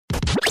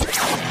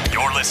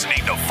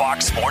listening to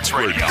Fox Sports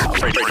Radio.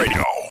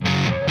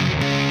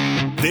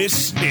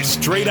 This is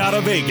Straight Outta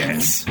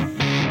Vegas.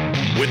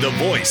 With the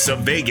voice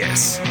of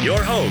Vegas,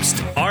 your host,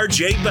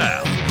 RJ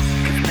Bell.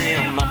 Give me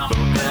a number,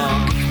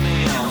 Bell. Give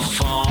me a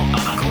phone.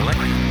 I'm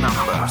collecting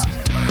numbers.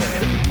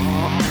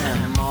 More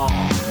and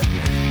more.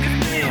 Give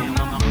me a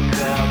number,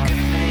 Bell.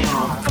 Give me a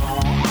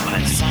phone.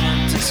 I'm a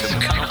scientist of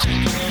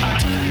counting. I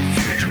tell you,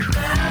 future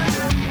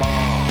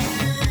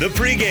more. The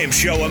pregame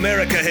show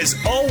America has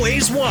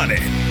always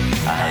wanted.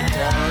 I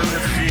tell the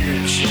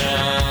future.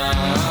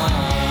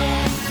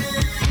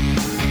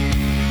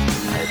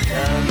 I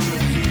tell the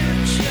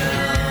future.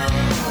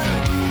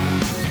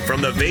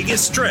 From the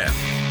Vegas Strip,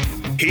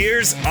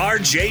 here's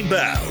RJ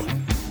Bell.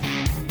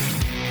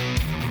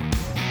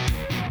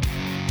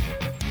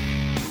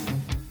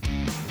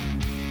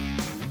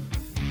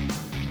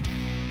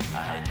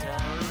 I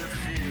tell the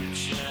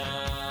future.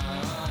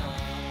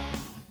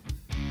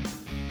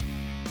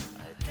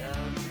 I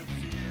tell the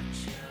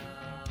future.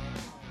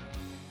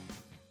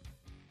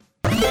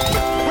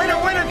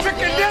 Winner,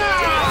 chicken dinner!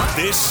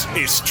 This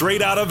is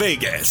Straight Outta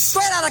Vegas.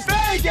 Straight out of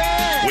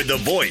Vegas! With the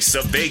voice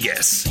of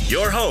Vegas,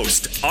 your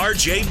host,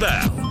 RJ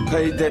Bell.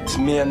 Pay that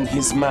man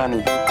his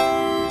money.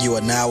 You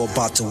are now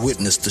about to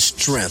witness the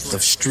strength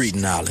of street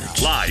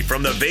knowledge. Live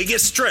from the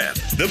Vegas Strip,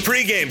 the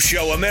pregame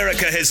show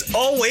America has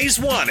always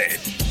wanted.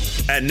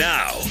 And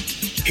now,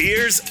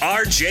 here's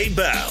RJ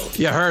Bell.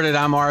 You heard it.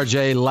 I'm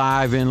RJ,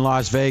 live in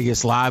Las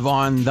Vegas, live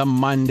on the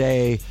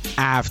Monday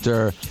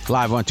after,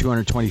 live on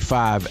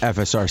 225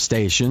 FSR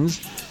stations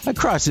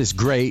across this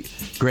great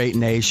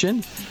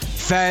nation.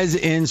 Fez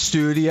in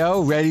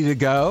studio, ready to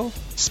go.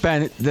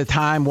 Spent the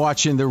time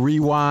watching the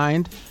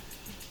rewind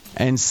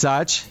and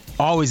such.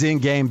 Always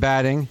in-game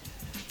betting.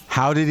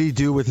 How did he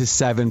do with his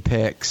 7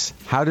 picks?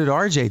 How did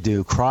RJ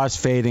do?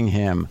 Cross-fading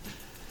him.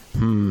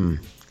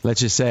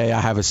 Let's just say I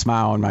have a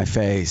smile on my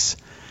face.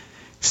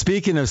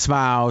 Speaking of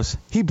smiles,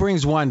 he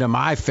brings one to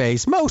my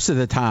face most of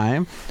the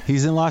time.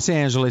 He's in Los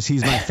Angeles.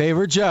 He's my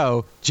favorite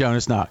Joe,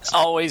 Jonas Knox.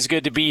 Always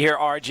good to be here,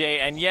 RJ.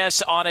 And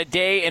yes, on a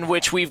day in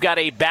which we've got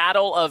a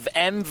battle of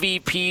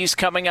MVPs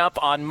coming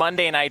up on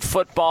Monday Night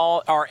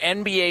Football, our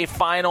NBA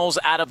Finals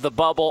out of the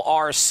bubble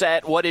are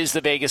set. What is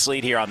the Vegas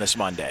lead here on this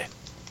Monday?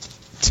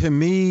 To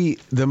me,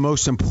 the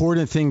most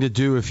important thing to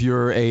do if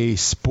you're a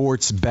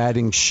sports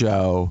betting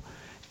show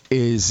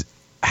is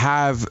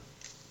have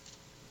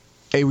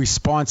a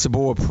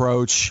responsible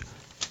approach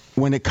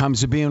when it comes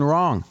to being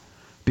wrong.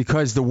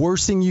 Because the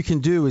worst thing you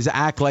can do is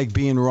act like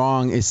being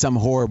wrong is some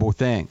horrible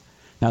thing.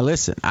 Now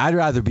listen, I'd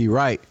rather be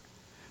right.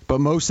 But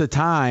most of the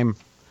time,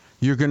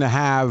 you're going to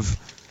have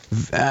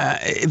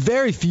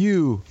very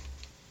few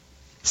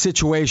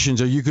situations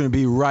are you going to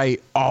be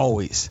right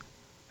always.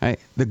 Right?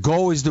 The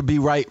goal is to be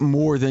right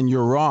more than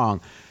you're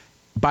wrong.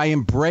 By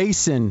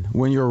embracing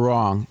when you're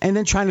wrong and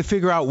then trying to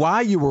figure out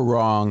why you were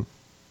wrong,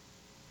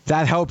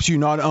 that helps you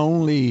not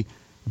only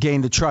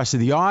gain the trust of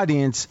the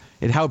audience,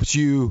 it helps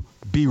you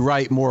be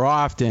right more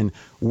often.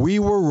 We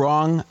were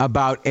wrong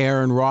about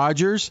Aaron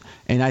Rodgers,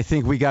 and I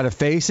think we got to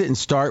face it and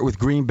start with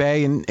Green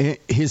Bay and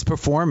his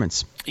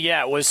performance.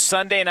 Yeah, it was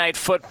Sunday Night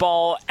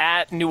Football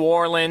at New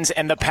Orleans,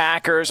 and the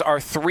Packers are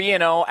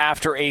 3-0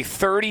 after a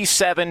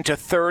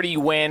 37-30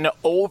 win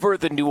over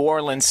the New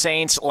Orleans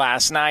Saints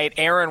last night.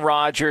 Aaron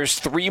Rodgers,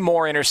 3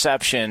 more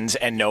interceptions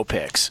and no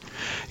picks.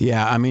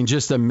 Yeah, I mean,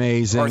 just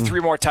amazing. Or 3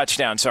 more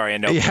touchdowns, sorry,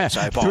 and no picks.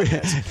 I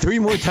apologize. 3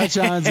 more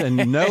touchdowns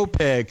and no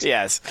picks.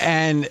 Yes.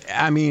 And,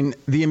 I mean,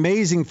 the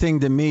amazing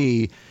thing to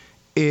me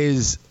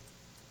is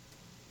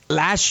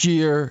last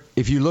year,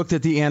 if you looked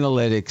at the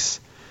analytics,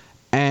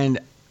 and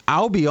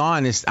I'll be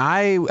honest,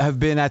 I have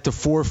been at the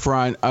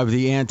forefront of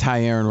the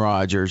anti-Aaron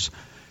Rodgers,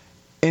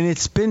 and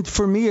it's been,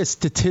 for me, a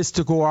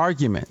statistical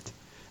argument.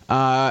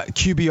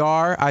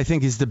 QBR, I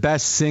think, is the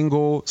best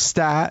single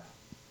stat.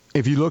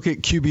 If you look at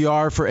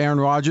QBR for Aaron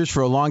Rodgers,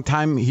 for a long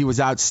time, he was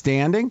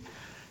outstanding.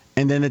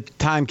 And then the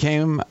time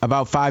came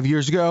about 5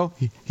 years ago,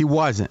 he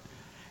wasn't.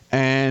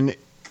 And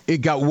it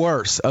got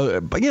worse,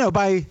 but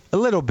by a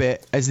little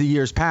bit as the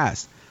years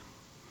passed.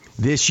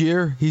 This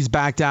year, he's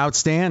back to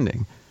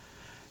outstanding.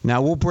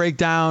 Now, we'll break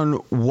down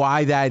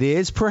why that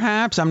is,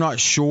 perhaps. I'm not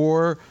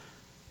sure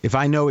if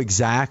I know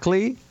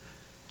exactly.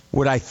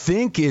 What I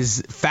think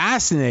is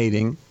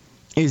fascinating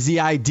is the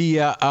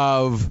idea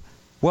of,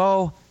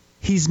 well,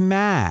 he's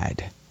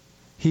mad.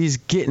 He's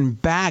getting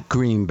back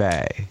Green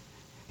Bay.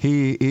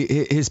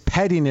 His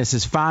pettiness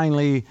is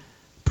finally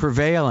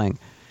prevailing.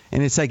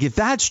 And it's like, if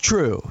that's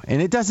true,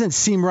 and it doesn't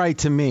seem right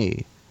to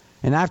me,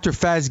 and after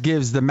Fez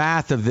gives the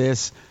math of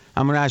this,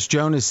 I'm going to ask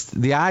Jonas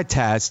the eye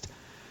test,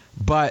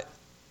 but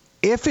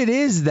if it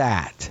is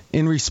that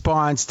in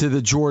response to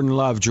the Jordan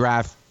Love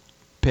draft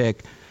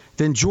pick,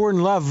 then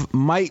Jordan Love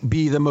might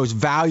be the most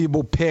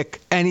valuable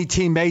pick any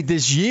team made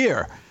this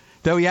year.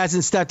 Though he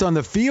hasn't stepped on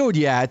the field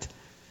yet,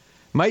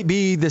 might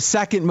be the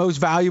second most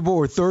valuable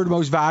or third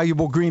most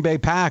valuable Green Bay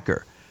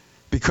Packer.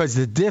 Because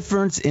the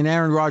difference in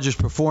Aaron Rodgers'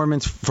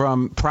 performance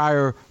from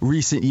prior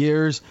recent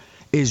years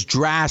is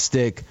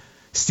drastic.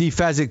 Steve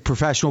Fezzik,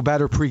 professional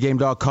bettor,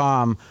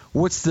 pregame.com.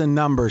 What's the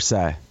number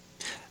say?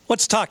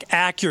 Let's talk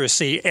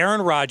accuracy.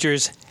 Aaron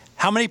Rodgers,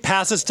 how many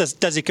passes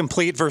does he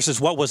complete versus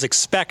what was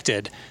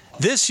expected?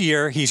 This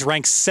year, he's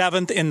ranked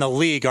 7th in the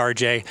league,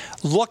 RJ.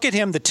 Look at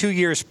him the 2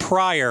 years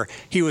prior.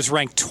 He was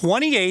ranked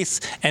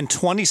 28th and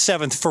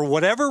 27th. For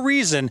whatever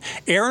reason,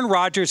 Aaron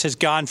Rodgers has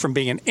gone from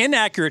being an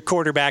inaccurate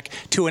quarterback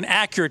to an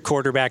accurate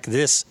quarterback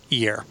this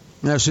year.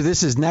 Now, so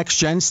this is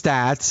next-gen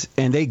stats,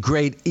 and they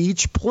grade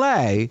each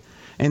play,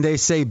 and they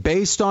say,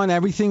 based on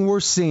everything we're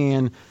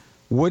seeing,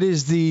 what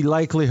is the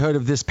likelihood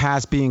of this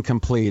pass being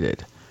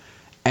completed?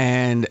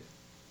 And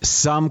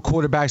some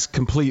quarterbacks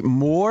complete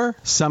more,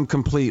 some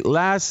complete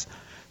less.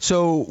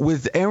 So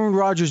with Aaron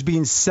Rodgers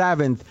being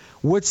 7th,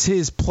 what's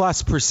his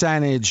plus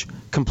percentage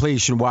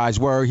completion-wise,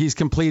 where he's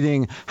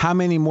completing how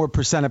many more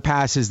percent of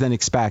passes than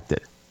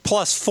expected?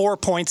 Plus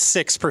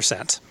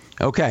 4.6%.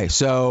 Okay,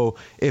 so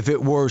if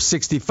it were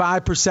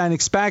 65%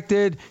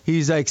 expected,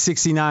 he's like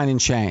 69 and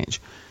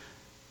change.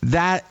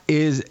 That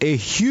is a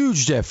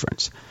huge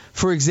difference.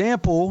 For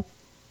example,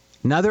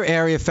 another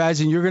area, Fez,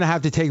 and you're going to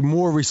have to take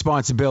more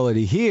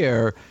responsibility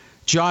here.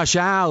 Josh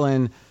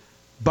Allen,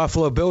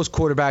 Buffalo Bills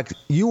quarterback,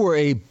 you were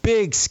a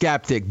big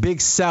skeptic, big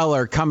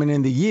seller coming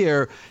in the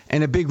year,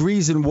 and a big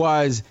reason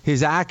was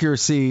his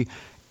accuracy,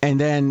 and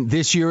then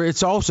this year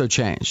it's also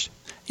changed.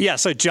 Yeah,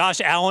 so Josh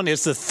Allen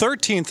is the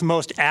 13th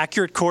most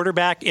accurate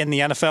quarterback in the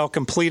NFL,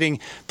 completing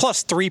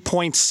plus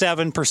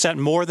 3.7%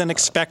 more than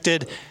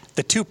expected.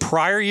 The 2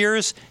 prior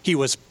years, he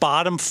was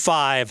bottom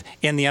 5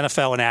 in the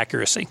NFL in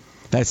accuracy.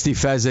 That's Steve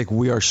Fezzik.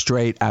 We are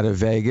straight out of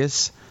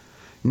Vegas.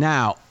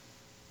 Now,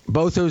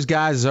 both those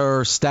guys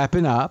are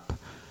stepping up,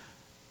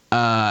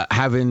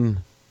 having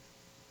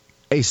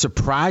a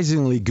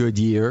surprisingly good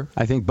year.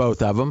 I think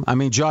both of them. I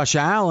mean, Josh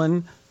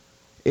Allen,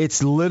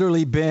 it's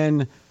literally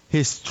been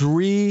his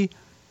 3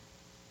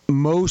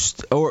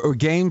 most or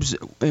games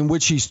in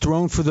which he's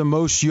thrown for the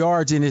most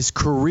yards in his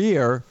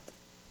career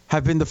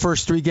have been the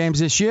first 3 games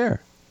this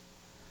year.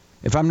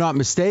 If I'm not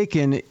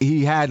mistaken,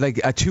 he had like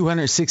a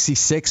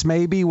 266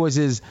 maybe was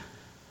his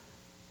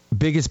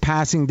biggest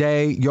passing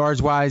day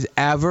yards-wise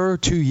ever,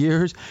 2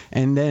 years.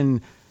 And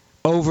then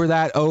over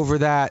that,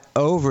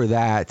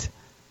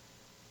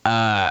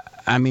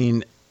 I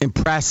mean,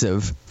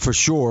 impressive for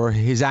sure.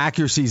 His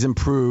accuracy's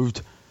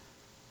improved.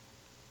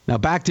 Now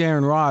back to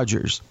Aaron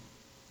Rodgers.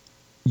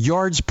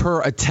 Yards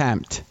per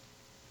attempt.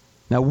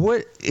 Now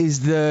why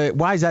is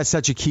that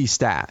such a key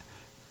stat?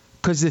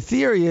 Because the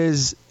theory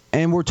is,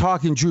 and we're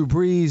talking Drew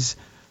Brees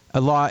a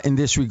lot in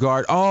this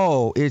regard.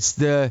 Oh, it's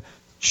the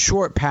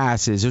short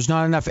passes. There's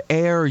not enough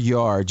air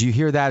yards. You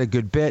hear that a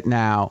good bit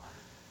now.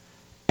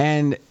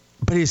 But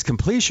his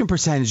completion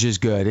percentage is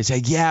good. It's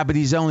like, yeah, but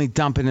he's only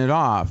dumping it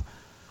off.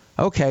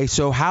 Okay,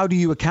 so how do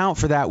you account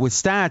for that with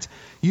stats?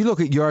 You look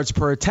at yards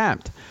per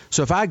attempt.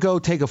 So if I go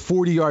take a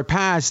 40-yard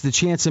pass, the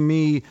chance of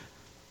me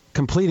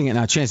completing it,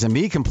 now chance of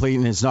me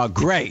completing it is not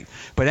great,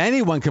 but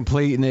anyone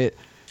completing it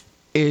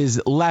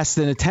is less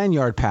than a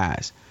 10-yard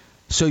pass.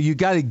 So you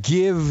got to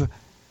give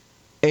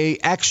a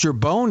extra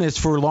bonus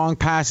for long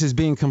passes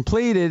being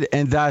completed,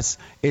 and thus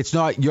it's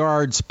not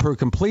yards per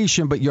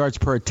completion, but yards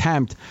per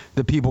attempt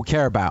that people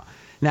care about.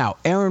 Now,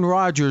 Aaron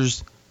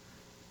Rodgers,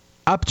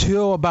 up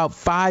till about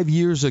 5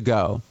 years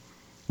ago,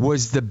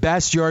 was the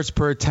best yards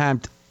per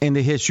attempt in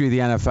the history of the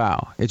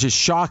NFL. It's just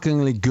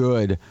shockingly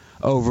good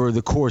over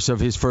the course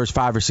of his first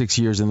 5 or 6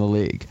 years in the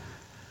league.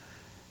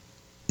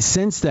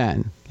 Since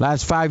then,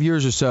 last 5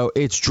 years or so,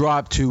 it's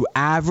dropped to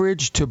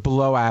average to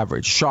below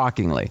average,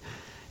 shockingly.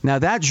 Now,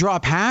 that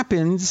drop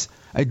happens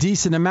a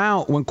decent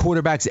amount when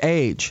quarterbacks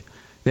age.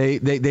 They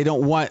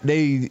don't want,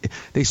 they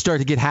start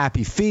to get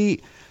happy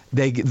feet.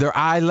 Their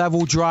eye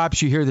level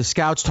drops. You hear the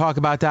scouts talk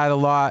about that a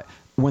lot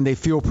when they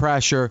feel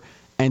pressure,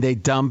 and they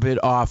dump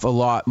it off a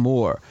lot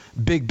more.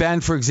 Big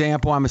Ben, for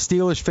example, I'm a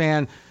Steelers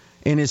fan.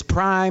 In his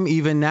prime,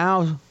 even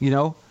now,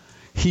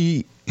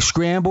 he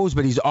scrambles,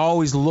 but he's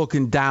always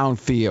looking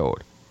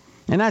downfield.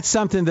 And that's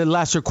something that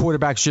lesser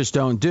quarterbacks just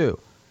don't do.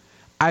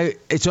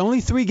 It's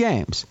only 3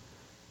 games.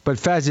 But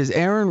Fez, is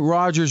Aaron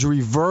Rodgers'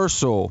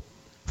 reversal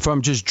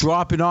from just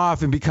dropping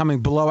off and becoming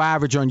below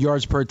average on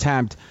yards per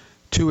attempt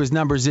to his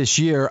numbers this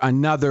year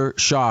another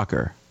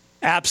shocker?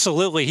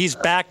 Absolutely. He's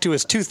back to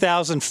his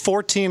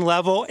 2014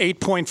 level,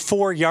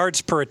 8.4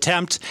 yards per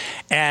attempt,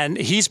 and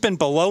he's been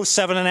below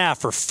 7.5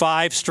 for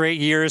 5 straight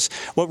years.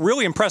 What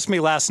really impressed me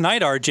last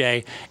night,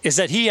 RJ, is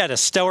that he had a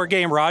stellar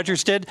game,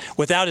 Rodgers did,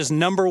 without his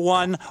number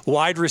 1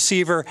 wide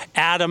receiver,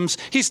 Adams.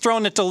 He's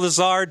thrown it to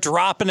Lazard,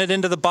 dropping it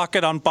into the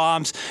bucket on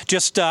bombs.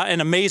 Just an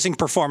amazing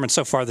performance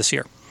so far this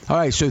year. All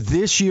right, so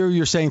this year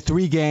you're saying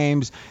 3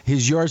 games,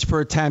 his yards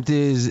per attempt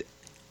is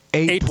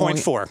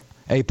 8.4.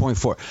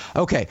 8.4.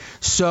 Okay,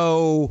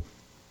 so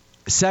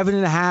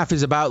 7.5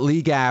 is about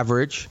league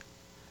average.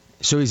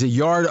 So he's a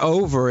yard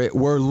over it.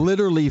 We're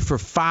literally for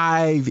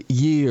 5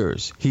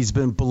 years, he's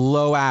been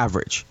below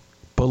average.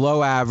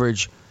 Below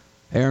average.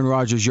 Aaron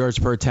Rodgers yards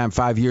per attempt,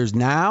 5 years.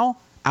 Now,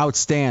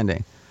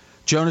 outstanding.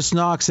 Jonas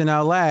Knox in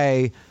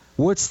L.A.,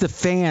 What's the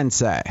fan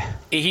say?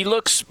 He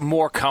looks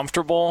more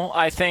comfortable,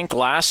 I think.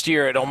 Last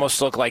year, it almost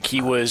looked like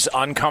he was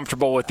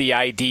uncomfortable with the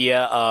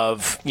idea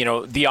of,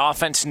 the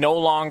offense no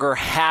longer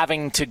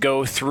having to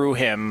go through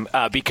him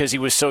because he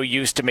was so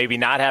used to maybe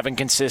not having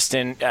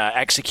consistent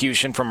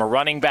execution from a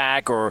running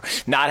back or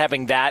not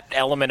having that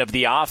element of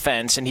the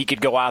offense, and he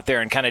could go out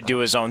there and kind of do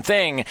his own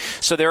thing.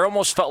 So there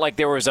almost felt like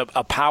there was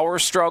a power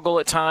struggle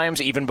at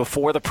times. Even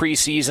before the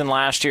preseason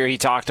last year, he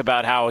talked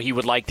about how he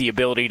would like the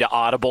ability to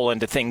audible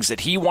into things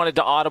that he wanted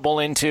to audible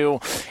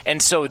into.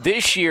 And so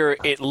this year,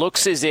 it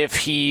looks as if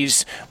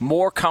he's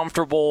more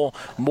comfortable,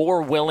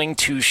 more willing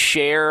to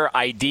share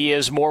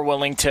ideas, more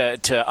willing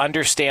to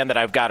understand that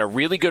I've got a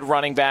really good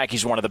running back.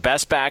 He's one of the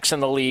best backs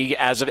in the league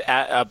as of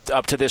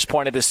up to this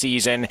point of the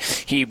season.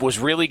 He was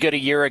really good a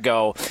year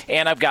ago.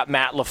 And I've got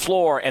Matt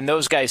LaFleur, and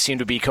those guys seem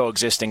to be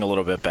coexisting a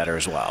little bit better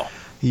as well.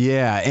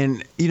 Yeah,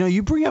 and,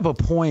 you bring up a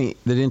point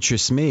that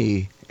interests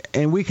me.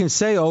 And we can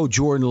say,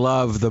 Jordan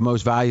Love, the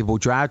most valuable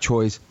draft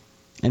choice,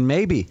 and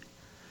maybe.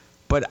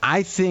 But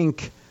I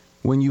think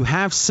when you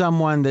have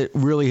someone that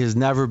really has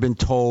never been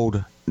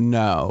told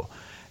no,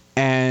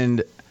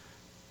 and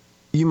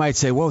you might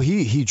say, well,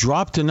 he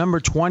dropped to number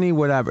 20,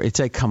 whatever. It's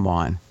like, come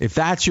on. If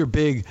that's your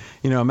big,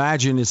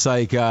 imagine it's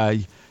like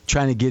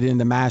trying to get in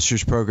the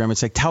master's program.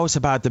 It's like, tell us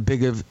about the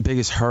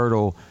biggest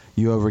hurdle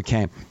you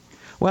overcame.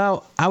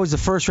 Well, I was the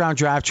first-round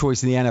draft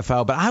choice in the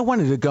NFL, but I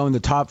wanted to go in the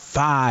top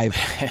 5,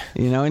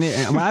 And when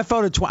I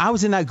felt it, I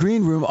was in that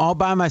green room all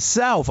by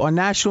myself on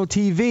national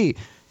TV.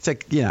 It's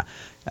like,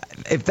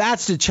 if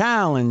that's the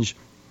challenge,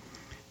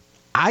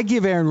 I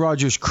give Aaron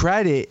Rodgers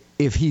credit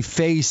if he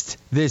faced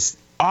this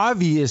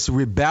obvious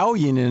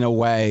rebellion in a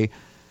way,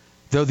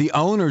 though the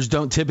owners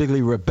don't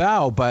typically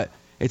rebel, but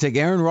it's like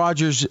Aaron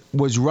Rodgers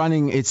was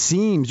running, it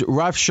seems,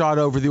 roughshod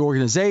over the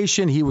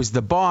organization. He was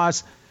the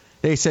boss.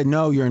 They said,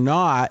 no, you're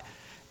not.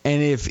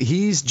 And if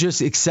he's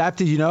just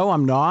accepted,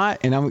 I'm not,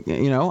 and I'm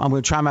going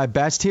to try my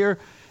best here,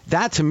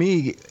 that to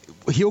me,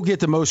 he'll get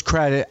the most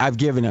credit I've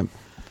given him.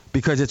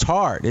 Because it's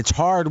hard. It's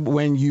hard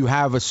when you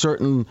have a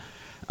certain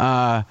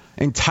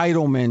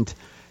entitlement,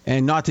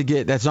 and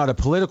that's not a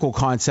political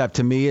concept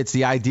to me. It's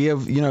the idea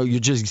of,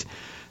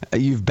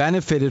 you've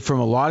benefited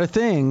from a lot of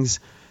things,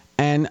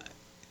 and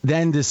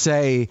then to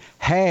say,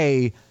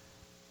 hey,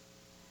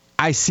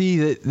 I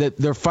see that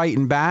they're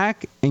fighting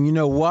back, and you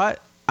know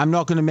what? I'm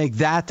not going to make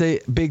that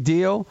the big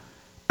deal.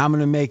 I'm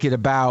going to make it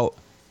about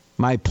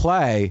my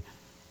play.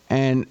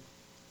 And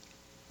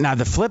now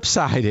the flip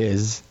side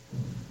is,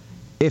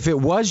 if it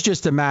was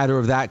just a matter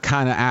of that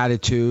kind of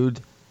attitude,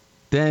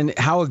 then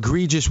how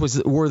egregious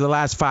were the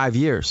last 5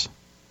 years?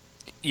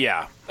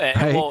 Yeah.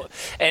 Right?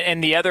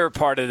 And the other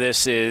part of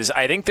this is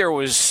I think there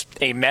was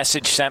a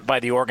message sent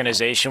by the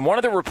organization. One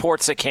of the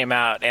reports that came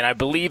out, and I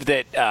believe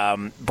that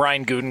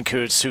Brian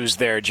Gutekunst, who's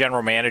their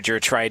general manager,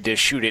 tried to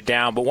shoot it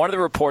down, but one of the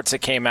reports that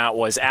came out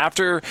was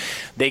after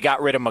they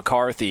got rid of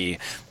McCarthy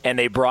and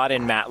they brought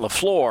in Matt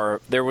LaFleur,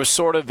 there was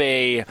sort of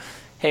a,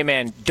 hey,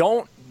 man,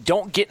 don't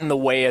get in the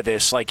way of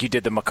this like you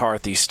did the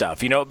McCarthy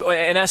stuff. In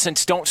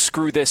essence, don't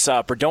screw this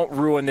up or don't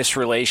ruin this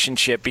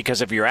relationship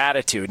because of your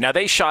attitude. Now,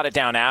 they shot it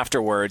down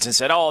afterwards and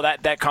said,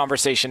 that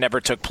conversation never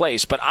took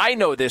place. But I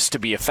know this to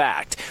be a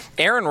fact.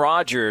 Aaron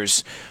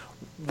Rodgers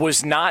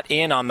was not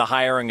in on the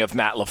hiring of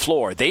Matt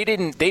LaFleur. They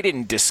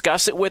didn't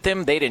discuss it with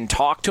him. They didn't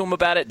talk to him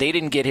about it. They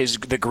didn't get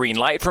the green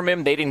light from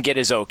him. They didn't get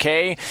his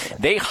okay.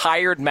 They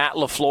hired Matt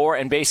LaFleur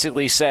and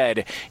basically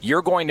said,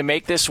 you're going to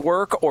make this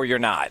work or you're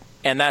not.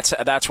 And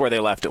that's where they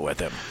left it with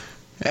him.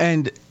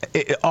 And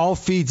it all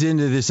feeds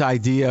into this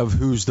idea of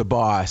who's the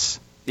boss.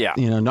 Yeah.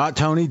 Not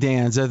Tony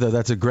Danza, though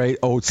that's a great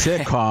old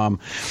sitcom,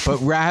 but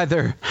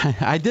rather,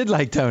 I did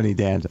like Tony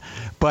Danza,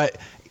 but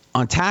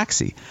on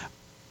Taxi.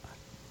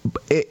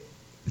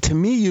 To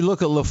me, you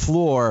look at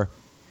LaFleur,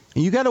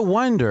 and you got to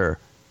wonder,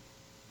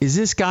 is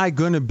this guy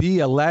going to be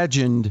a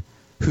legend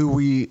who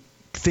we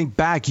think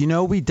back,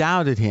 we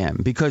doubted him?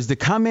 Because to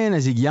come in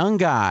as a young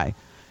guy,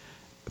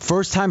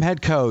 first-time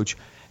head coach,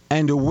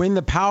 and to win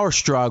the power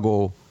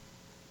struggle,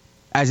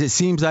 as it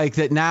seems like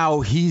that now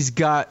he's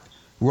got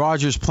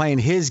Rodgers playing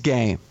his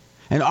game.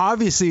 And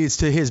obviously it's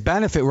to his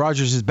benefit,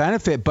 Rodgers'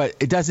 benefit, but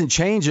it doesn't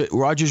change it.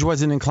 Rodgers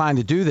wasn't inclined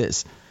to do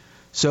this.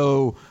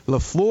 So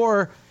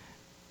LaFleur,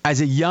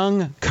 as a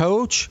young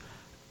coach,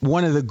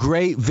 one of the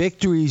great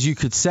victories you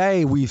could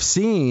say we've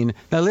seen.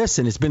 Now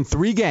listen, it's been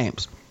 3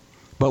 games,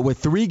 but with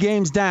 3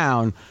 games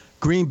down,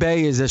 Green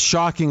Bay is a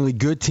shockingly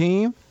good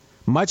team,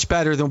 much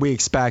better than we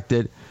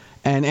expected.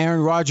 And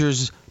Aaron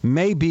Rodgers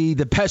may be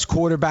the best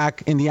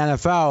quarterback in the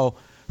NFL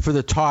for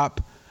the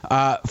top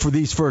for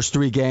these first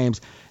 3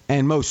 games.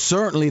 And most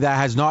certainly that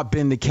has not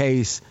been the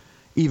case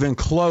even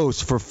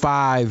close for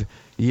 5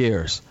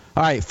 years.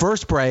 All right,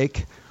 first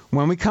break.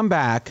 When we come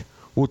back,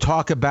 we'll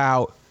talk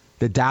about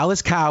the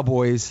Dallas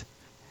Cowboys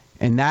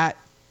and that,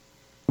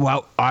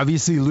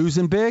 obviously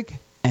losing big.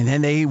 And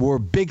then they were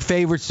big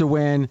favorites to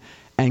win.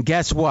 And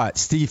guess what?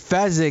 Steve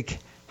Fezzik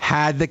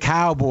had the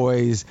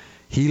Cowboys.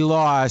 He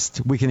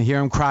lost. We can hear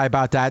him cry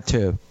about that,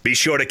 too. Be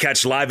sure to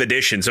catch live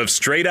editions of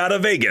Straight Outta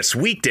Vegas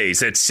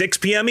weekdays at 6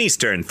 p.m.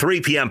 Eastern,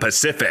 3 p.m.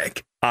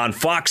 Pacific on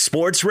Fox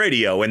Sports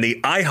Radio and the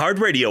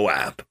iHeartRadio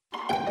app.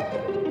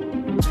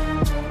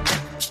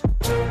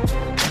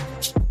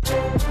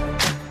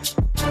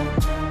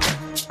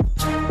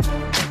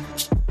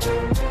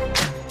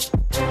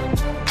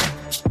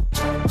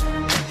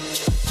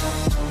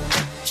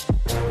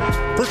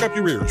 Perk up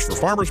your ears for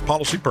Farmers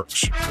Policy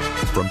Perks.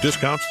 From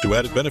discounts to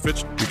added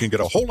benefits, you can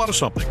get a whole lot of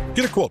something.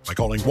 Get a quote by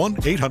calling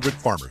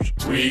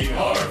 1-800-FARMERS. We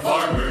are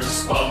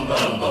farmers. Bum,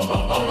 bum, bum,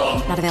 bum, bum,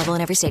 bum. Not available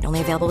in every state. Only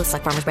available with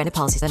select Farmers branded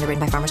policies underwritten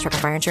by Farmers Truck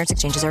and Fire Insurance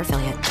Exchanges or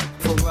affiliate.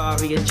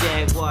 Ferrari or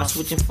Jaguar,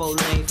 switching 4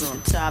 lanes from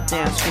the top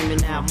down,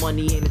 screaming out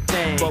money ain't a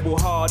thing. Bubble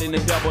hard in the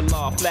double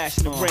law,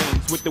 flashing the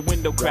rings with the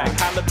window crack.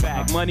 Holla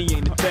back, money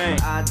ain't a thing.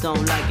 I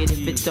don't like it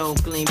if it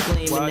don't gleam.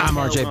 I'm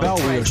RJ Bell.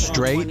 We are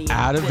straight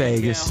out of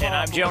Vegas. And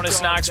I'm Jonas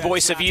Knox,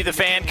 voice of You, the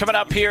Fan. Coming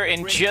up here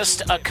in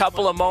just a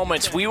couple of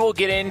moments, we will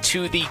get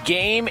into the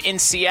game in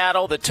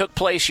Seattle that took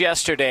place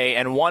yesterday,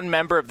 and one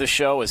member of the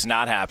show is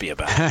not happy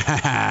about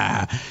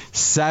it.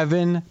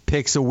 7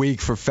 picks a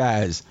week for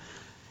Fez.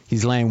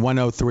 He's laying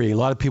 103. A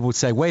lot of people would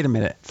say, wait a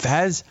minute,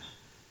 Fez?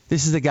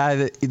 This is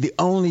the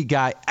only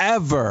guy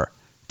ever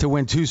to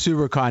win 2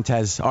 Super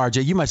contests.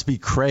 RJ, you must be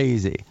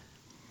crazy.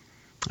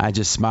 I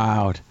just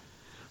smiled.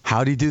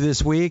 How'd he do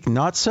this week?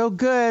 Not so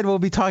good. We'll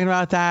be talking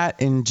about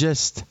that in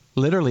just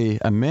literally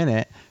a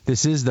minute.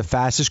 This is the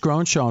fastest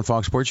growing show on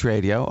Fox Sports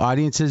Radio.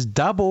 Audiences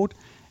doubled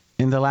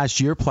in the last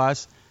year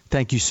plus.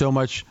 Thank you so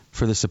much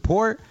for the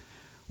support.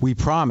 We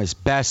promise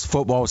best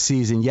football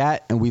season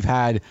yet, and we've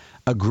had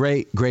a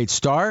great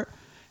start.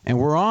 And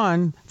we're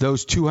on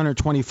those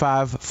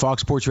 225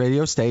 Fox Sports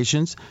Radio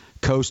stations,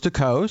 coast to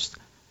coast,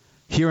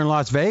 here in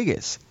Las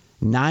Vegas.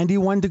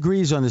 91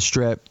 degrees on the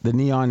Strip. The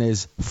neon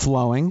is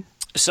flowing.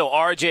 So,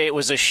 RJ, it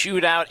was a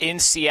shootout in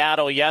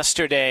Seattle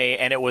yesterday,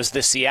 and it was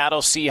the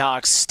Seattle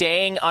Seahawks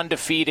staying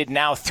undefeated,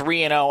 now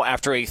 3-0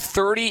 after a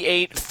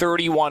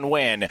 38-31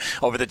 win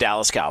over the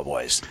Dallas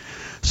Cowboys.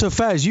 So,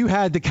 Fez, you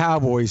had the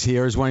Cowboys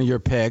here as one of your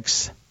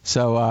picks.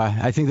 So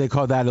I think they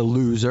call that a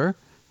loser.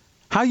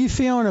 How you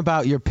feeling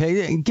about your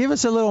pick? Give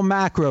us a little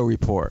macro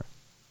report.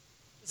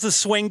 It's a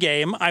swing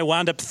game. I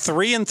wound up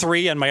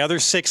 3-3 in my other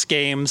 6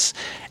 games,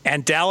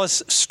 and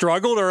Dallas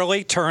struggled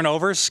early,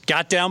 turnovers,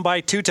 got down by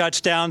 2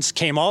 touchdowns,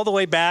 came all the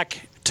way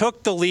back,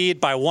 took the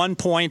lead by 1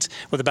 point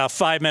with about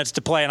 5 minutes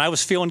to play, and I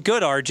was feeling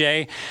good,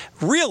 RJ,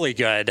 really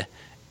good.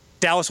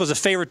 Dallas was a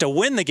favorite to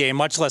win the game,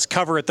 much less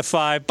cover at the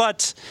 5,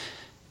 but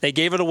they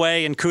gave it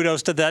away, and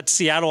kudos to that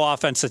Seattle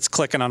offense that's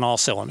clicking on all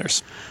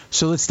cylinders.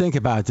 So let's think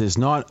about this.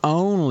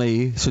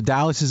 So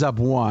Dallas is up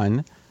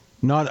 1.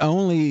 Not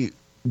only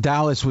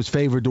Dallas was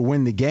favored to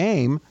win the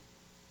game,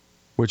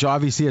 which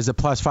obviously as a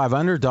 +5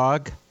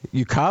 underdog,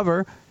 you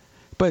cover.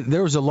 But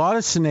there was a lot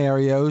of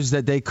scenarios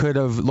that they could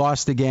have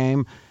lost the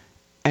game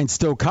and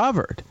still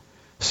covered.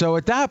 So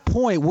at that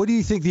point, what do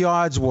you think the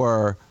odds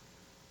were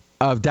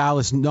of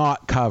Dallas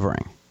not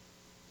covering?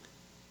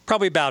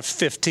 Probably about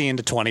 15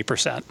 to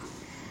 20%.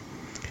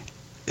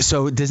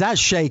 So does that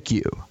shake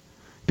you?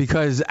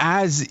 Because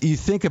as you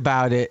think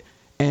about it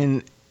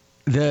and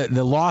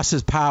the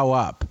losses pile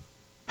up,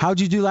 how'd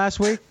you do last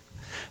week?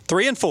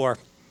 3-4.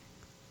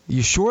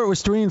 You sure it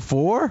was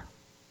 3-4?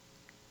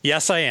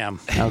 Yes, I am.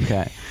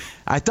 Okay.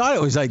 I thought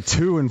it was like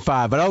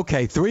 2-5, but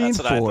okay, 3-4. That's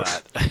what I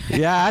thought.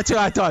 Yeah, that's what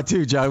I thought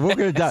too, Joe. We're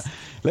gonna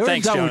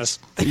Thanks, Jonas.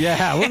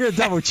 Yeah, we're gonna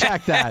double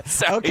check that.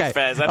 Sorry, okay,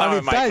 Fez. I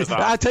know Mike was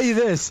off. I'll tell you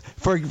this: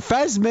 for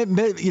Fez,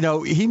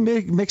 he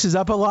mixes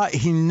up a lot.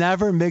 He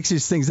never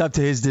mixes things up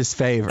to his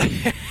disfavor.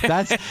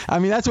 That's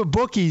what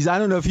bookies. I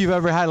don't know if you've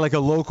ever had like a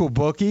local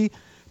bookie.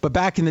 But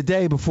back in the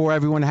day, before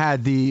everyone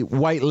had the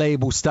white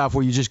label stuff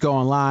where you just go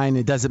online,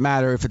 it doesn't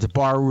matter if it's a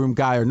barroom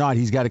guy or not.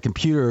 He's got a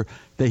computer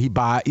that he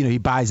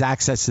buys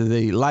access to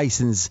the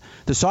license,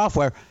 the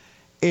software.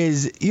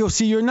 You'll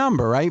see your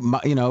number, right?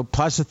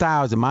 Plus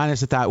 1,000,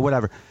 minus 1,000,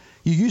 whatever.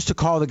 You used to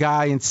call the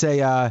guy and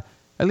say, at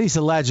least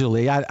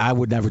allegedly, I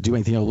would never do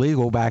anything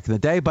illegal back in the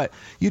day, but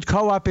you'd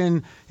call up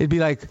and it'd be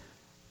like,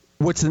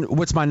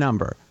 what's my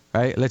number,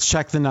 right? Let's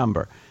check the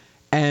number.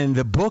 And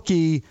the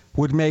bookie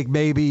would make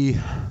maybe,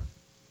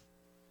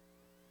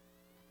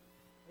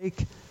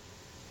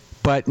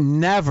 but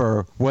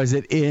never was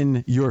it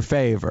in your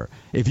favor.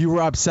 If you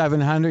were up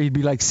 700, he'd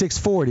be like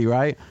 640,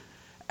 right?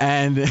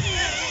 And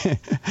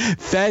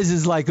Fez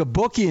is like a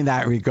bookie in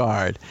that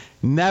regard.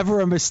 Never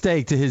a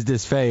mistake to his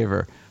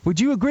disfavor. Would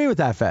you agree with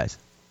that, Fez?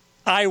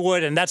 I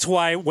would, and that's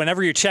why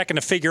whenever you're checking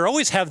a figure,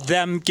 always have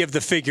them give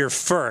the figure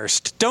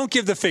first. Don't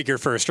give the figure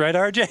first, right,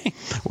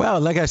 RJ?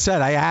 Well, like I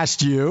said, I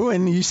asked you,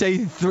 and you say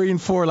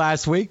 3-4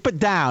 last week, but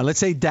down. Let's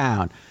say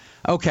down.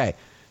 Okay.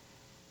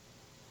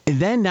 And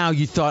then now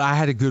you thought I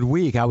had a good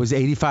week. I was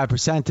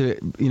 85%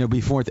 to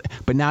before,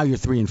 but now you're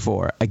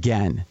 3-4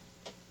 again,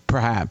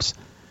 perhaps.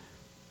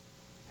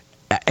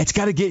 It's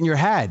got to get in your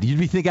head. You'd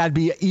be thinking I'd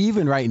be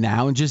even right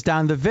now and just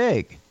down the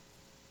vig.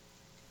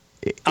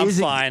 I'm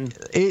fine.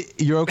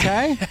 You're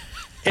okay?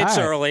 It's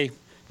early.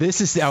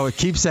 I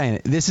keep saying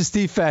it. This is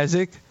Steve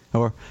Fezzik,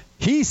 or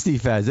he's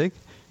Steve Fezzik.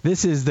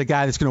 This is the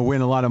guy that's going to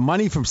win a lot of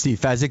money from Steve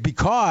Fezzik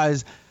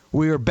because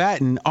we were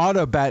betting,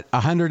 auto bet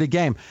 100 a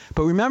game.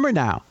 But remember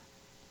now,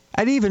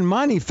 at even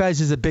money,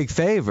 Fez is a big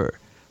favor.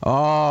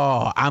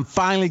 Oh, I'm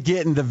finally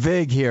getting the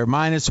vig here,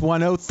 minus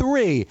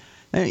 103.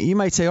 You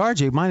might say,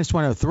 RJ, minus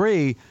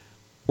 103.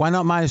 Why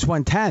not minus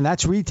 110?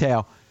 That's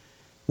retail.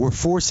 We're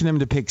forcing him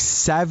to pick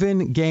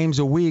 7 games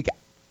a week,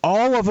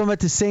 all of them at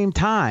the same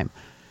time.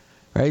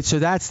 Right? So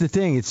that's the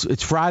thing.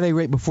 It's Friday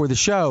right before the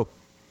show.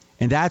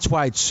 And that's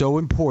why it's so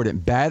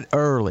important. Bet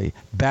early,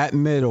 bet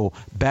middle,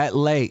 bet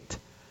late.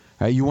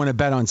 Right? You want to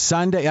bet on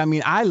Sunday. I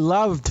mean, I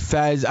loved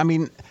Fez. I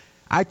mean,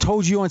 I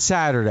told you on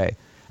Saturday,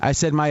 I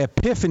said my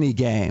epiphany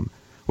game,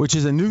 which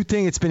is a new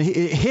thing.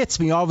 It hits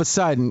me all of a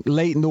sudden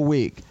late in the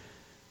week.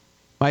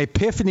 My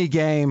epiphany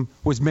game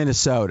was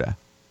Minnesota,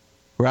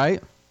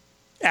 right?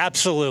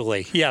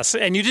 Absolutely, yes.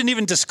 And you didn't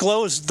even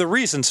disclose the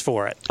reasons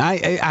for it.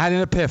 I had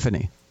an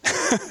epiphany.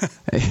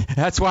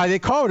 That's why they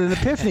call it an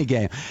epiphany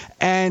game.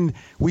 And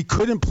we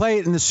couldn't play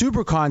it in the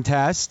Super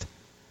Contest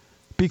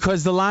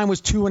because the line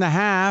was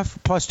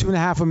 2.5 plus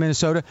 2.5 for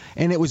Minnesota,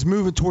 and it was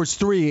moving towards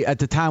 3 at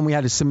the time we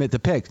had to submit the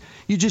picks.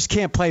 You just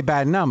can't play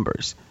bad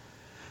numbers.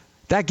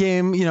 That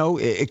game,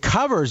 it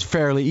covers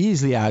fairly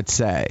easily, I'd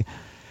say.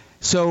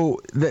 So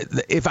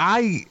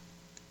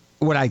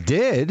what I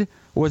did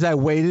was I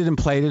waited and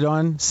played it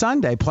on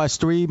Sunday, plus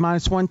 3,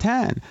 minus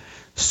 110.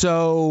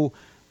 So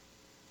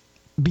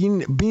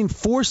being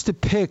forced to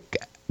pick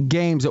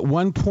games at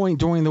one point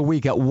during the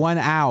week at 1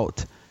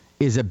 out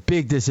is a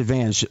big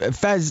disadvantage.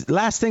 Fez,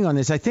 last thing on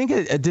this, I think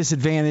a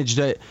disadvantage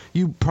that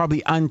you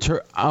probably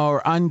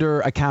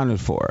under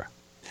accounted for.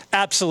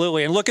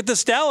 Absolutely. And look at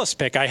this Dallas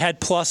pick. I had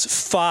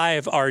plus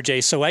 5,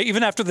 RJ. So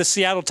even after the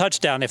Seattle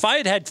touchdown, if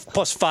I had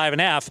plus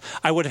 5.5,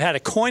 I would have had a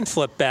coin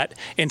flip bet.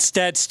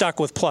 Instead, stuck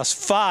with plus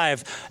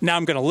 5. Now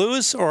I'm going to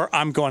lose or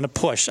I'm going to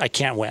push. I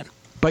can't win.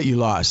 But you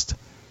lost.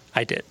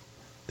 I did.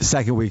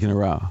 Second week in a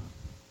row.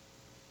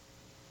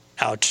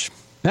 Ouch.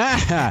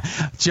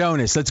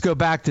 Jonas, let's go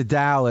back to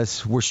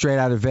Dallas. We're straight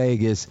out of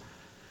Vegas.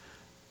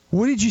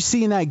 What did you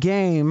see in that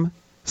game?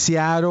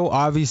 Seattle,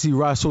 obviously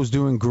Russell's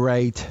doing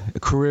great. A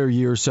career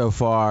year so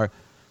far.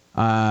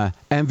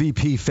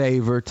 MVP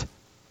favorite.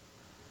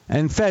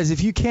 And Fez,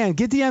 if you can,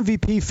 get the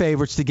MVP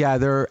favorites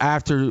together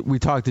after we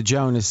talk to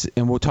Jonas,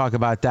 and we'll talk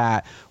about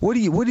that. What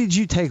did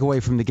you take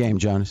away from the game,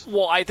 Jonas?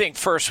 Well, I think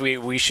first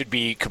we should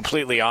be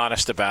completely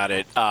honest about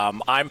it.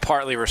 I'm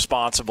partly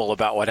responsible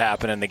about what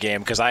happened in the game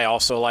because I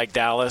also like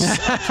Dallas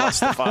plus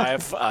the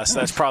 5, so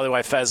that's probably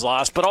why Fez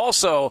lost. But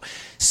also,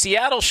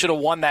 Seattle should have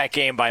won that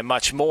game by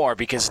much more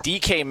because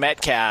DK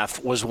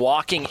Metcalf was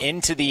walking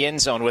into the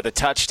end zone with a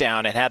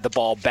touchdown and had the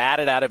ball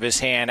batted out of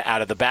his hand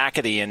out of the back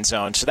of the end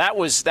zone. So that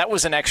was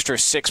an extra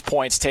 6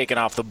 points taken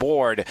off the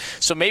board.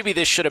 So maybe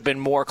this should have been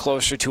more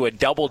closer to a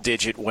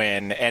double-digit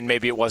win, and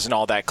maybe it wasn't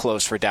all that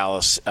close for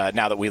Dallas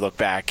now that we look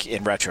back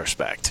in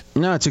retrospect.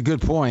 No, it's a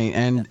good point.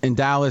 And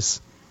Dallas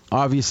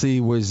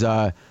obviously was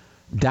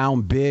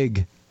down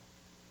big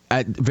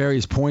at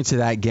various points of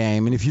that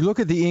game. And if you look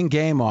at the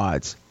in-game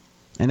odds,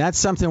 and that's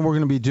something we're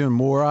going to be doing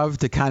more of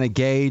to kind of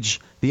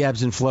gauge the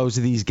ebbs and flows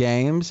of these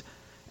games,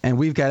 and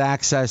we've got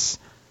access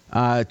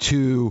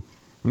to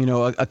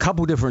a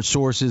couple different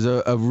sources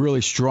of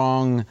really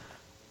strong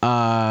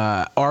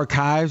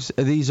archives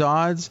of these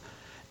odds.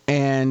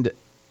 And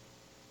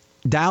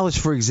Dallas,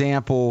 for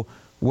example,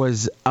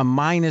 was a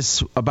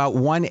minus about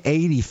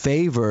 180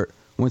 favorite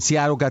when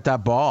Seattle got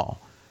that ball.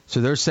 So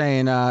they're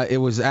saying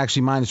it was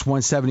actually minus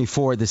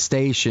 174 at the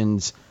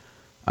stations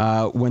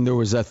when there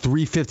was a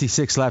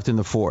 3:56 left in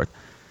the fourth.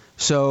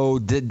 So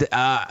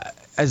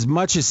as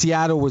much as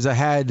Seattle was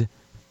ahead,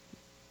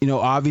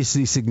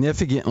 obviously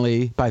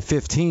significantly by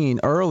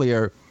 15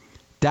 earlier,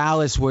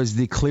 Dallas was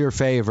the clear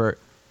favorite.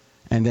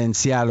 And then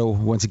Seattle,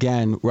 once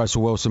again,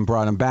 Russell Wilson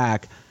brought him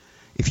back.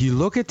 If you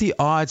look at the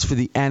odds for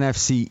the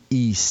NFC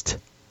East,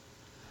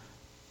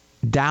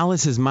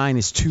 Dallas is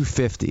minus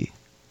 250.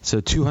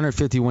 So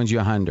 250 wins you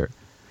 100.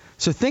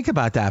 So think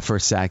about that for a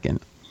second.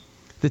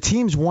 The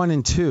team's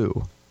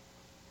 1-2,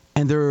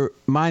 and they're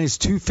minus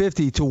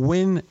 250 to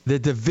win the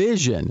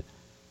division.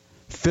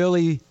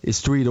 Philly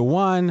is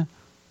 3-1.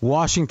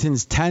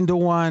 Washington's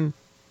 10-1.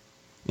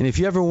 And if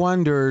you ever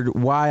wondered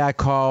why I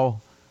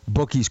call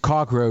bookies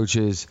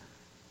cockroaches,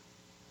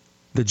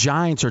 the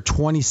Giants are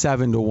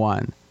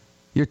 27-1.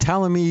 You're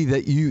telling me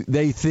that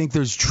they think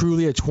there's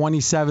truly a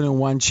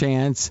 27-1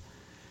 chance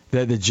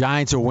that the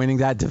Giants are winning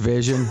that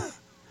division?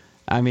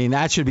 I mean,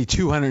 that should be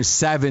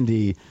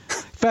 270.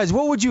 Fez,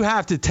 what would you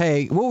have to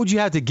take? What would you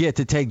have to get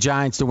to take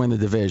Giants to win the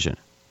division?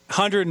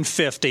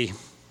 150.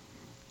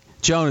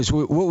 Jonas,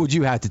 what would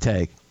you have to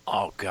take?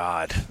 Oh,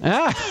 God.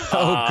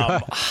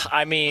 God.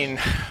 I mean,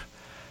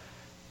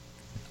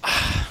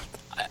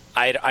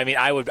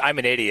 I'm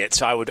an idiot,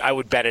 so I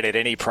would bet it at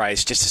any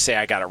price just to say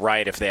I got it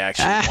right if they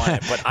actually won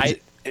it. But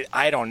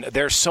I don't.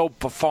 They're so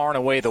far and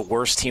away the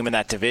worst team in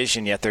that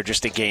division, yet they're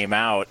just a game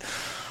out.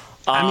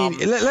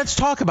 Let's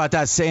talk about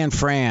that San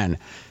Fran,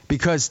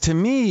 because to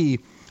me,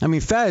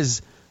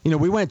 Fez,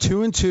 we went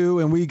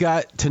 2-2, and we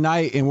got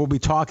tonight, and we'll be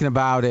talking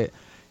about it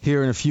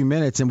here in a few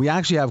minutes. And we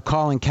actually have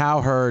Colin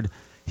Cowherd.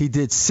 He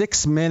did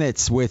 6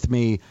 minutes with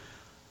me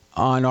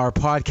on our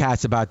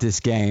podcast about this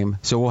game.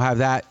 So we'll have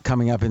that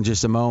coming up in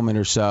just a moment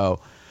or so.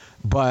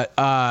 But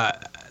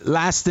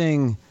last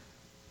thing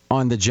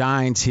on the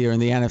Giants here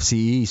in the NFC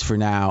East for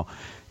now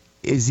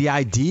is the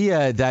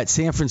idea that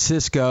San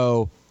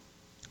Francisco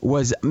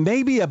was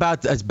maybe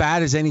about as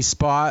bad as any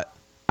spot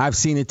I've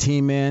seen a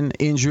team in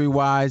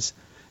injury-wise.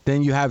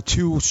 Then you have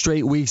 2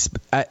 straight weeks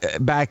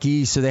back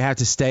east, so they have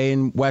to stay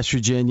in West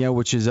Virginia,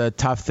 which is a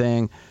tough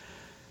thing.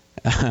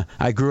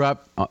 I grew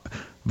up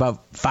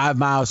about 5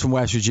 miles from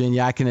West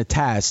Virginia. I can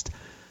attest.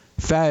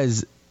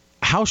 Fez,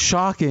 how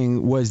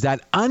shocking was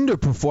that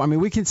underperformance? I mean,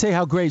 we can say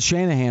how great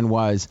Shanahan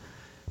was,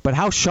 but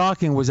how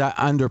shocking was that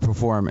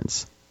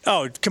underperformance?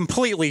 Oh,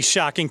 completely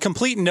shocking.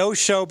 Complete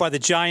no-show by the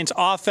Giants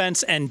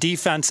offense and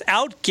defense.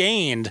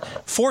 Outgained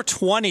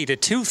 420 to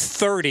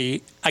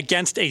 230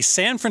 against a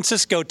San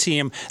Francisco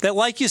team that,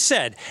 like you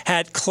said,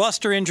 had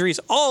cluster injuries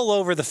all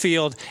over the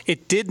field.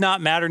 It did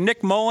not matter.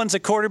 Nick Mullins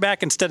at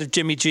quarterback instead of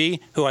Jimmy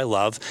G, who I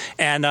love.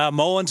 And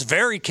Mullins,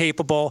 very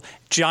capable.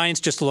 Giants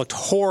just looked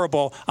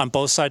horrible on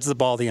both sides of the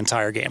ball the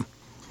entire game.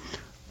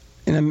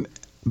 In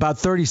about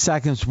 30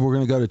 seconds, we're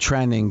going to go to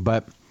trending,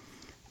 but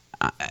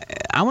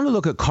I want to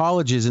look at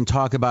colleges and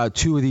talk about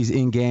 2 of these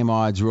in-game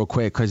odds real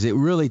quick because it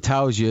really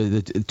tells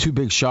you the 2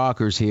 big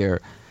shockers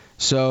here.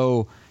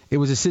 So it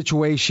was a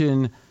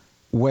situation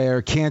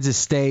where Kansas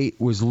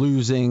State was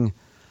losing.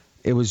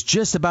 It was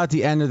just about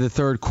the end of the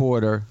third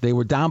quarter. They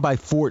were down by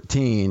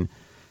 14.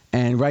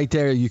 And right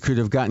there, you could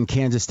have gotten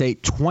Kansas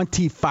State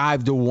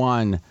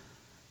 25-1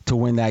 to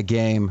win that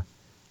game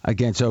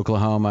against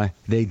Oklahoma.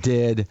 They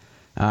did.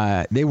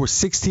 They were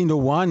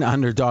 16-1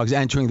 underdogs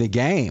entering the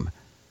game.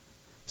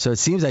 So it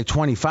seems like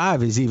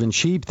 25 is even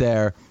cheap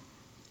there.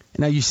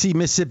 Now you see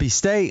Mississippi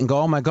State and go,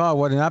 oh, my God,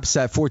 what an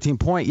upset,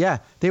 14-point. Yeah,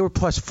 they were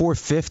plus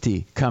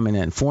 450 coming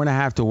in,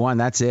 4.5-1.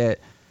 That's it.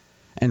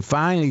 And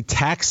finally,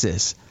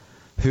 Texas,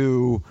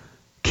 who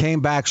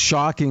came back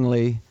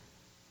shockingly.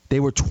 They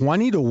were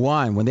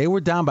 20-1 when they were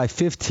down by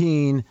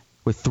 15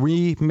 with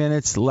 3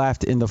 minutes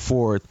left in the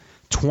fourth,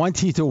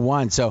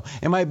 20-1. So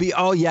it might be,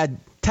 oh, yeah,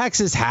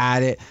 Texas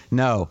had it.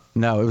 No,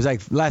 it was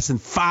like less than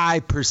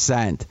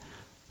 5%.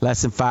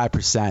 Less than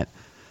 5%.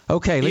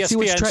 Okay, let's see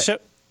what's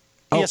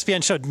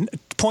ESPN showed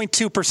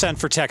 0.2%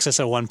 for Texas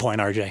at one point,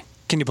 RJ.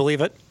 Can you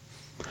believe it?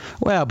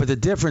 Well, but the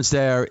difference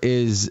there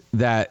is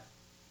that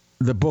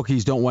the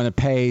bookies don't want to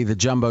pay the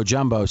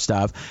jumbo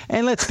stuff.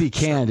 And let's be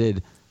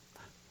candid.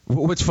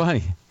 What's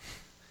funny?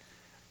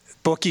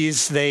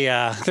 Bookies,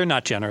 they're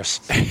not generous.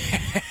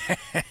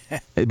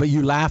 But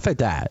you laugh at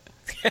that.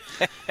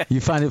 You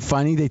find it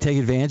funny they take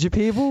advantage of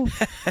people?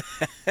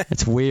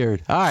 It's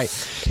weird. All right.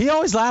 He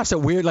always laughs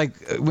at weird, like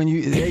when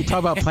they talk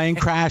about plane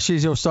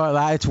crashes, he'll start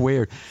laughing. It's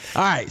weird.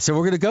 All right. So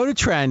we're going to go to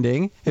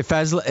trending. If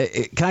Fez,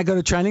 can I go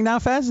to trending now,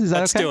 Fez? Is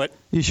that Let's okay? do it.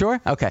 You sure?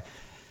 Okay.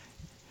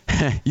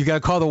 You got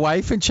to call the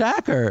wife and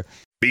check, or?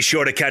 Be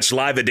sure to catch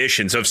live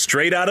editions of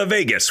Straight Outta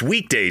Vegas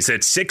weekdays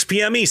at 6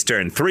 p.m.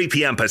 Eastern, 3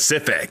 p.m.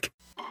 Pacific.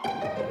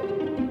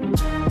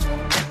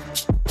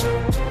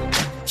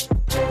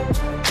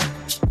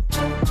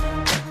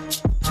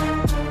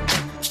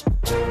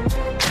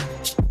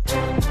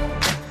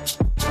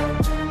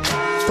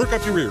 Perk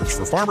up your ears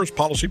for Farmers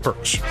Policy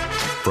Perks.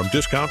 From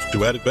discounts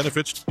to added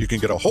benefits, you can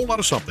get a whole lot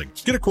of something.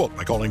 Get a quote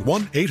by calling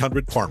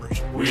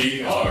 1-800-FARMERS.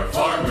 We are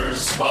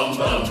farmers. Bum,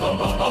 bum, bum,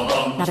 bum, bum,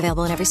 bum. Not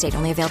available in every state.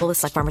 Only available with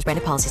select Farmers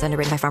branded policies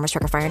underwritten by Farmers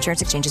Truck or Fire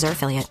Insurance Exchanges or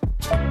affiliate.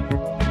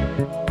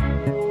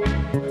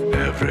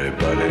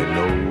 Everybody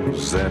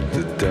knows that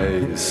the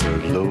dice are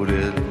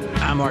loaded.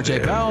 I'm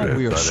RJ Bell.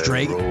 We are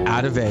straight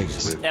out of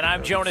Vegas. And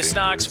I'm Jonas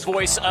Knox,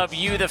 voice of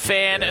You, the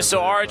Fan. So,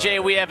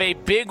 RJ, we have a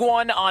big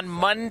one on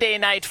Monday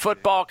Night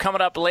Football coming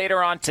up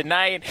later on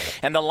tonight.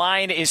 And the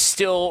line is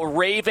still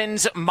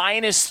Ravens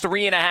minus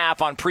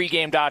 3.5 on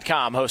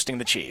pregame.com hosting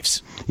the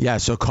Chiefs. Yeah,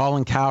 so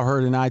Colin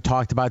Cowherd and I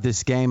talked about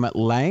this game at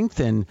length,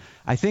 and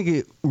I think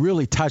it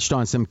really touched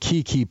on some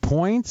key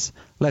points.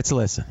 Let's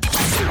listen.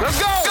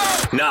 Let's go!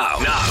 Now.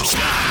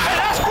 Hey,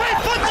 that's great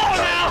football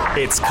now!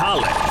 It's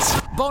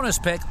Colin's bonus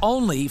pick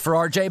only for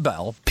RJ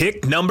Bell.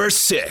 Pick number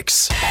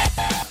 6.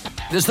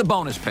 This is the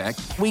bonus pick.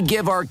 We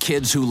give our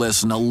kids who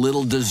listen a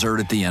little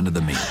dessert at the end of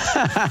the meal.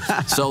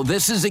 So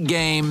this is a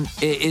game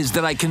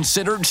that I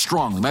considered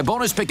strongly. My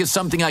bonus pick is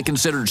something I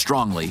considered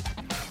strongly.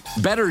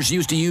 Bettors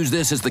used to use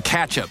this as the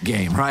catch-up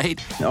game, right?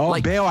 Oh,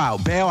 like,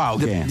 bailout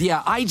game.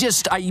 Yeah,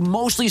 I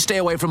mostly stay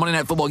away from Monday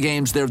Night Football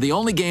games. They're the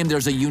only game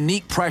there's a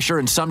unique pressure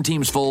and some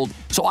teams fold.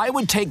 So I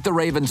would take the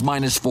Ravens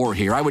minus 4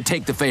 here. I would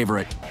take the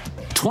favorite.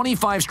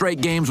 25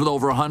 straight games with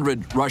over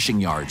 100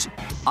 rushing yards.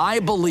 I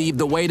believe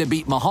the way to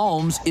beat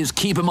Mahomes is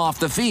keep him off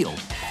the field.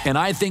 And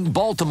I think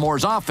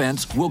Baltimore's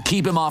offense will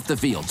keep him off the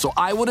field. So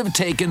I would have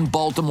taken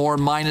Baltimore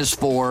minus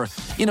 4,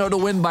 to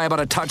win by about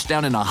a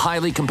touchdown in a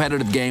highly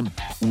competitive game.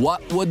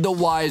 What would the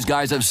wise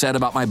guys have said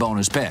about my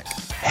bonus pick?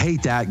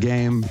 hate that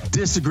game.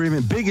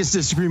 Disagreement, biggest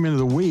disagreement of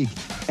the week.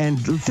 And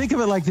think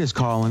of it like this,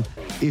 Colin.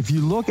 If you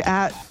look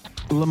at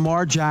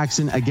Lamar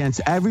Jackson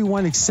against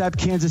everyone except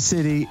Kansas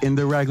City in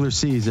the regular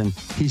season,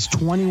 he's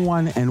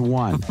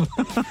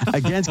 21-1.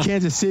 Against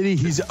Kansas City,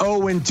 he's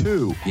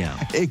 0-2. Yeah.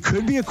 It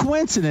could be a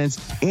coincidence.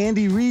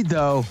 Andy Reid,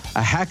 though,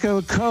 a heck of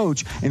a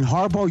coach, and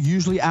Harbaugh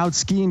usually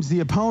out-schemes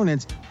the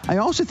opponents. I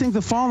also think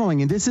the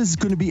following, and this is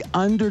going to be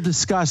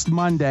under-discussed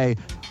Monday,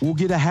 we'll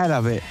get ahead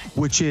of it,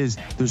 which is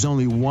there's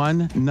only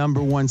one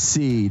number one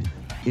seed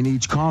in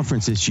each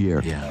conference this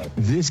year. Yeah.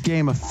 This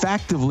game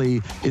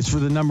effectively is for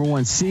the number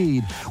one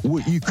seed.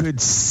 What you could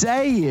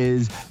say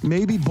is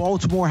maybe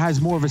Baltimore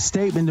has more of a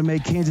statement to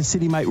make. Kansas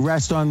City might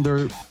rest on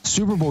their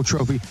Super Bowl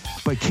trophy,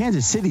 but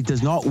Kansas City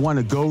does not want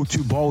to go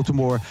to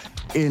Baltimore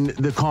in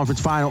the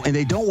conference final, and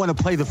they don't want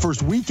to play the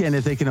first weekend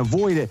if they can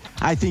avoid it.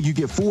 I think you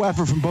get full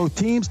effort from both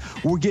teams.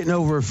 We're getting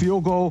over a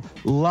field goal.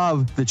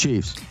 Love the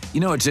Chiefs.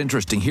 You know, it's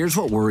interesting. Here's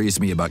what worries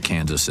me about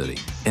Kansas City,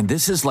 and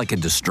this is like a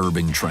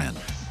disturbing trend.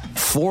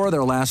 4 of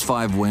their last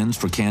 5 wins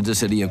for Kansas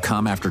City have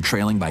come after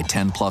trailing by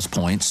 10-plus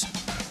points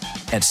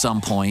at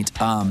some point.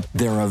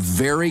 They're a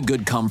very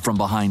good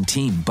come-from-behind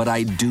team, but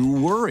I do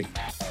worry.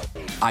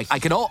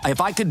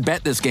 If I could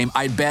bet this game,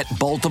 I'd bet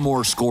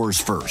Baltimore scores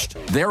first.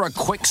 They're a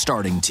quick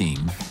starting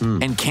team,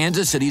 and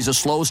Kansas City's a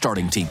slow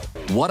starting team.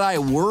 What I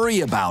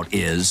worry about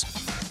is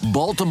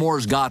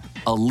Baltimore's got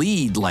a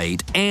lead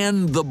late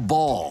and the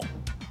ball.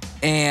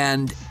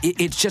 And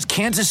it's just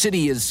Kansas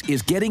City is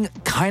getting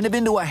kind of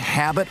into a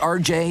habit,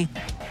 RJ,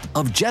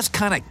 of just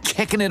kind of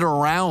kicking it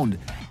around.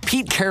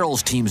 Pete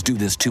Carroll's teams do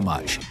this too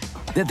much.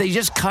 That they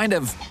just kind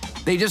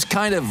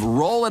of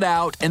roll it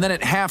out, and then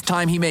at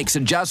halftime he makes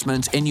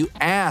adjustments, and you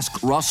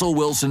ask Russell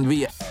Wilson to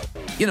be,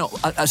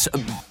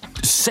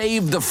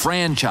 save the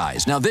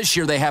franchise. Now this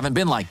year they haven't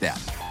been like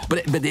that,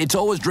 but it's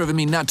always driven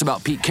me nuts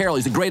about Pete Carroll.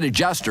 He's a great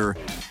adjuster,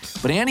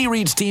 but Andy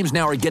Reid's teams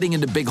now are getting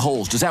into big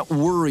holes. Does that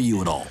worry you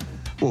at all?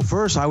 Well,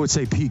 first, I would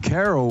say Pete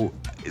Carroll,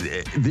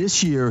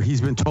 this year, he's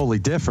been totally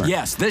different.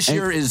 Yes, this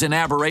year is an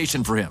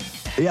aberration for him.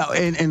 Yeah,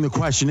 and the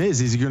question is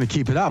he going to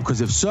keep it up?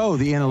 Because if so,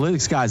 the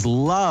analytics guys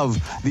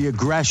love the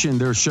aggression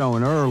they're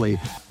showing early.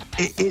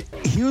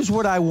 Here's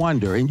what I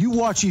wonder, and you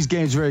watch these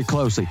games very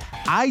closely.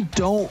 I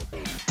don't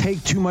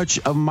take too much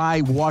of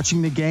my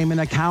watching the game in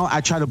account.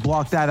 I try to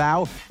block that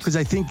out because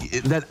I think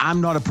that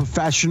I'm not a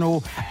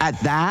professional at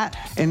that,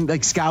 and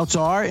like scouts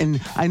are.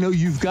 And I know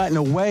you've gotten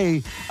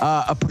away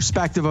a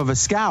perspective of a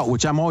scout,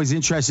 which I'm always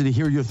interested to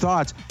hear your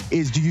thoughts.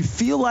 Is do you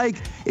feel like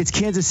it's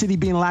Kansas City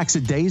being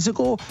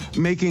lackadaisical,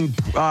 making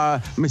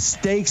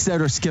mistakes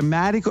that are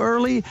schematic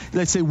early,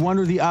 let's say one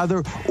or the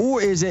other,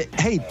 or is it,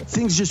 hey,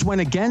 things just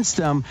went against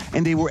them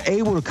and they were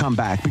able to come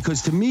back?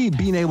 Because to me,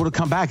 being able to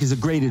come back is a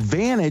great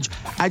advantage.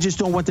 I just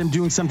don't want them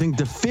doing something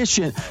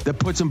deficient that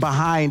puts them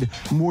behind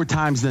more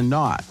times than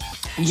not.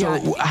 Yeah,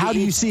 so how do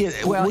you see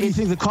it? What do you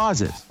think the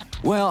cause is?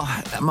 Well,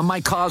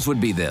 my cause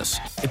would be this.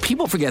 If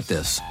people forget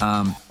this.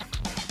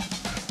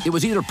 It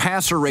was either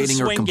passer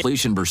rating or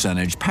completion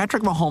percentage.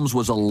 Patrick Mahomes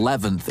was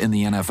 11th in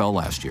the NFL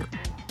last year.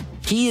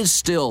 He is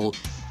still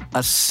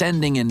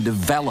ascending and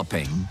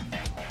developing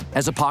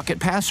as a pocket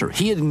passer.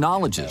 He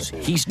acknowledges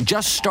he's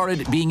just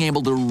started being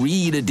able to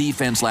read a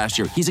defense last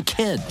year. He's a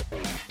kid.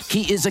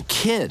 He is a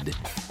kid.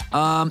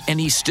 And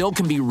he still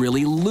can be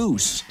really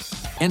loose.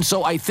 And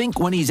so I think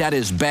when he's at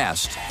his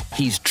best,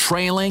 he's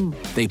trailing,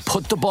 they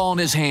put the ball in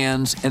his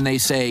hands, and they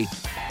say,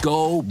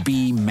 go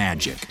be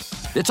magic.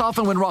 It's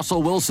often when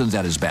Russell Wilson's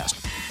at his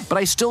best. But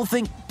I still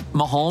think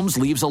Mahomes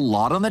leaves a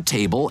lot on the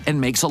table and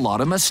makes a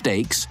lot of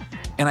mistakes.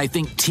 And I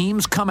think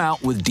teams come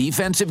out with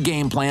defensive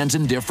game plans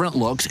and different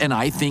looks, and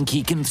I think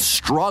he can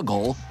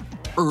struggle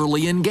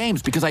early in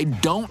games because I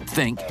don't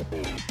think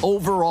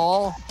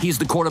overall he's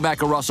the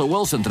quarterback of Russell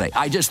Wilson today.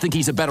 I just think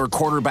he's a better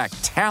quarterback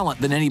talent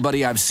than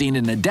anybody I've seen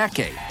in a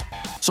decade.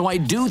 So I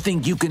do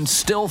think you can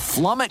still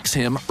flummox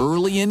him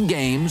early in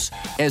games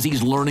as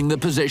he's learning the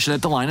position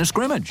at the line of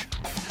scrimmage.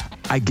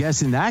 I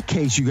guess in that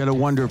case, you got to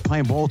wonder,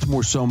 playing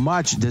Baltimore so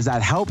much, does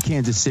that help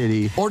Kansas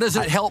City? Or does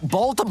it help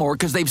Baltimore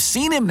because they've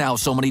seen him now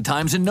so many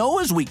times and know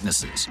his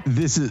weaknesses?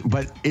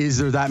 But is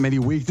there that many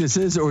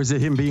weaknesses, or is it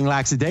him being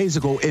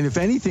lackadaisical? And if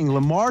anything,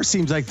 Lamar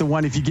seems like the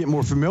one, if you get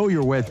more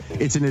familiar with,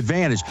 it's an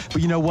advantage.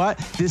 But you know what?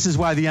 This is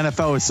why the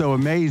NFL is so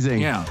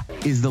amazing. Yeah.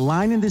 Is the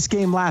line in this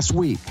game last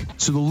week,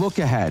 so the look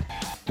ahead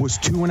was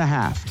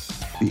 2.5.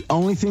 The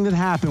only thing that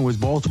happened was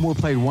Baltimore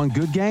played one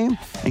good game,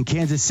 and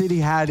Kansas City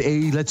had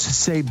a, let's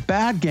say,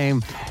 bad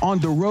game on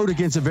the road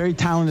against a very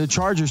talented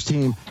Chargers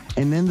team,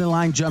 and then the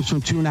line jumps from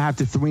 2.5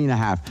 to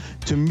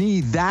 3.5. To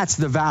me, that's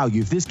the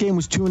value. If this game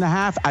was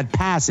 2.5, I'd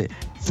pass it.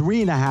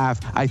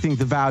 3.5, I think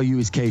the value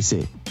is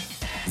KC.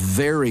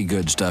 Very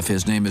good stuff.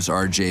 His name is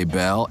RJ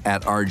Bell.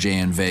 At RJ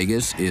in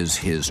Vegas is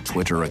his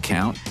Twitter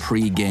account.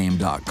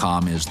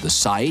 Pregame.com is the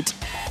site.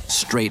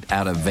 Straight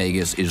Out of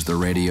Vegas is the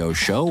radio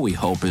show. We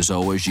hope, as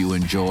always, you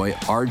enjoy.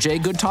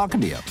 RJ, good talking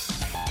to you.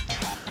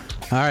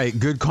 All right,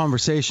 good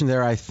conversation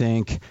there, I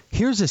think.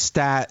 Here's a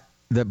stat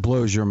that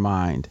blows your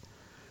mind.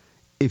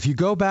 if you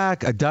go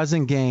back a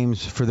dozen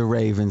games for the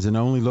Ravens and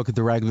only look at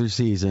the regular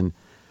season,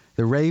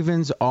 the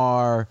Ravens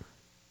are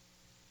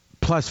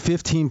plus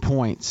 15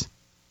 points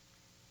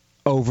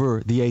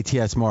over the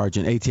ATS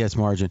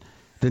margin.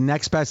 The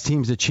next best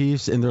team's the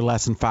Chiefs, and they're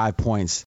less than 5 points.